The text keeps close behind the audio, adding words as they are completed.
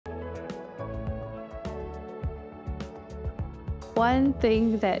one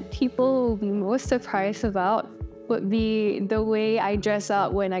thing that people will be most surprised about would be the way I dress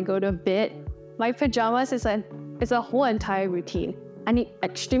up when I go to bed. My pajamas is a whole entire routine. I need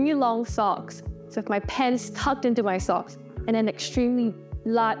extremely long socks, so with my pants tucked into my socks, and an extremely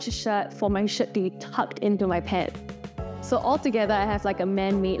large shirt for my shirt to be tucked into my pants. So altogether, I have like a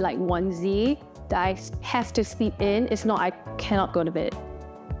man-made like onesie that I have to sleep in. If not, I cannot go to bed.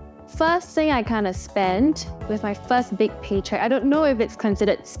 First thing I kind of spent with my first big paycheck, I don't know if it's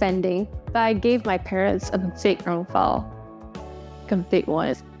considered spending, but I gave my parents a big round file, like a big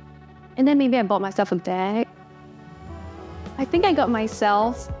one. And then maybe I bought myself a bag. I think I got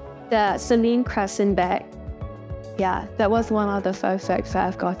myself the Celine Crescent bag. Yeah, that was one of the first bags that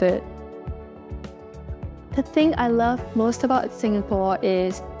I've got it. The thing I love most about Singapore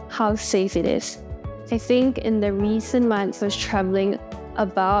is how safe it is. I think in the recent months I was traveling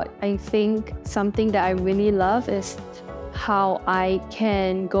about, I think something that I really love is how I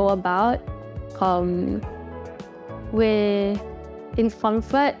can go about in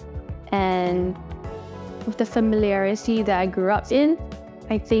comfort and with the familiarity that I grew up in.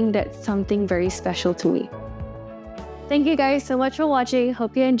 I think that's something very special to me. Thank you guys so much for watching.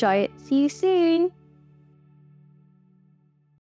 Hope you enjoy it. See you soon.